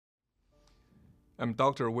I'm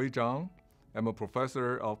Dr. Wei Zhang. I'm a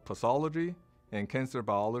professor of pathology and cancer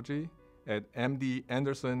biology at MD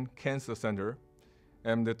Anderson Cancer Center.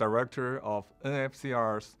 I'm the director of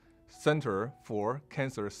NFCR's Center for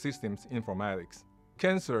Cancer Systems Informatics.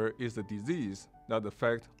 Cancer is a disease that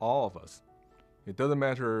affects all of us. It doesn't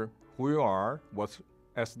matter who you are, what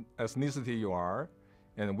ethnicity you are,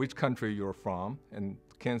 and which country you're from, and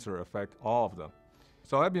cancer affects all of them.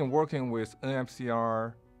 So I've been working with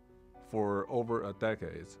NFCR for over a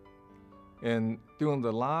decade. And during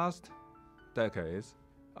the last decades,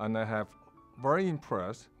 and I have very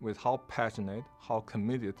impressed with how passionate, how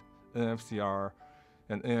committed NFCR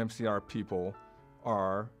and NFCR people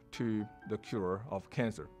are to the cure of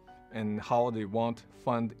cancer and how they want to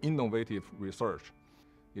fund innovative research.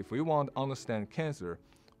 If we want to understand cancer,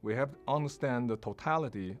 we have to understand the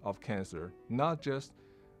totality of cancer, not just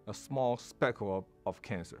a small speckle of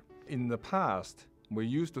cancer. In the past, we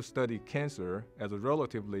used to study cancer as a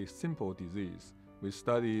relatively simple disease. We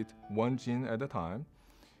studied one gene at a time,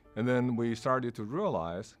 and then we started to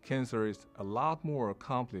realize cancer is a lot more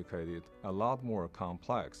complicated, a lot more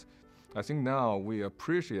complex. I think now we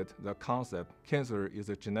appreciate the concept cancer is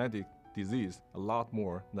a genetic disease a lot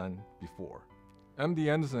more than before. MD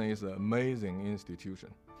Anderson is an amazing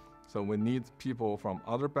institution. So we need people from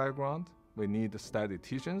other backgrounds, we need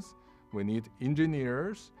statisticians, we need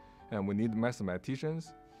engineers, and we need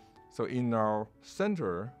mathematicians. So in our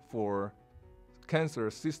Center for Cancer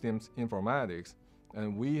Systems Informatics,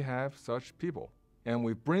 and we have such people. And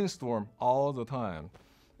we brainstorm all the time.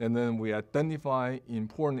 And then we identify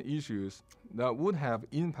important issues that would have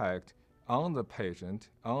impact on the patient,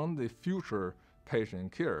 on the future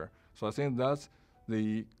patient care. So I think that's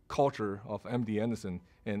the culture of MD Anderson,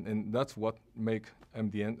 and that's what makes who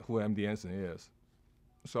MD Anderson is.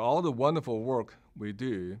 So all the wonderful work we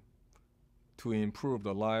do to improve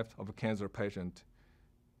the life of a cancer patient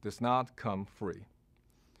does not come free,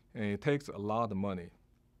 and it takes a lot of money.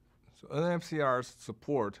 So NFCR's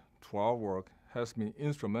support to our work has been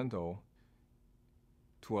instrumental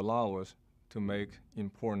to allow us to make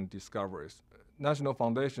important discoveries. National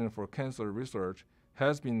Foundation for Cancer Research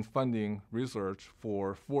has been funding research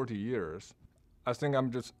for 40 years. I think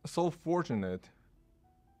I'm just so fortunate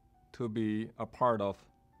to be a part of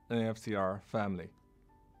NFCR family.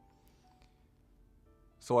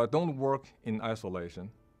 So I don't work in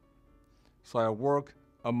isolation. So I work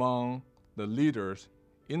among the leaders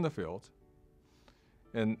in the field.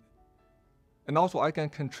 And also I can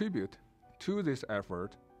contribute to this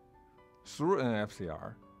effort through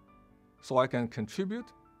NFCR. So I can contribute,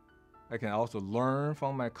 I can also learn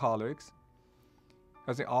from my colleagues.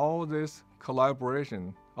 I think all this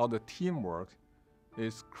collaboration, all the teamwork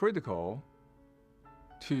is critical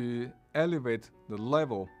to elevate the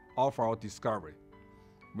level of our discovery.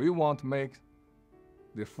 We want to make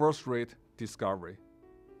the first-rate discovery,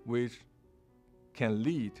 which can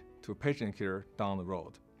lead to patient care down the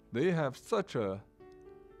road. They have such an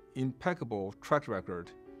impeccable track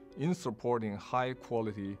record in supporting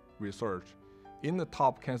high-quality research in the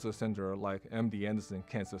top cancer center like MD Anderson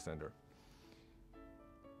Cancer Center.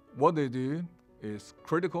 What they do is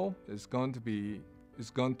critical. It's going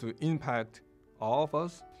to impact all of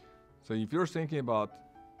us. So if you're thinking about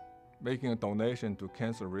making a donation to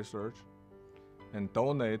cancer research and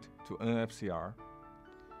donate to NFCR,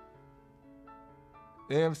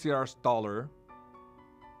 NFCR's dollar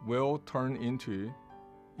will turn into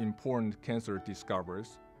important cancer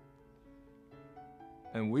discoveries.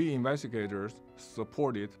 And we investigators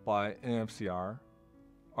supported by NFCR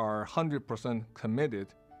are 100% committed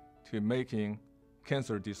to making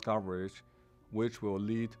cancer discoveries which will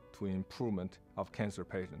lead to improvement of cancer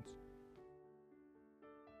patients.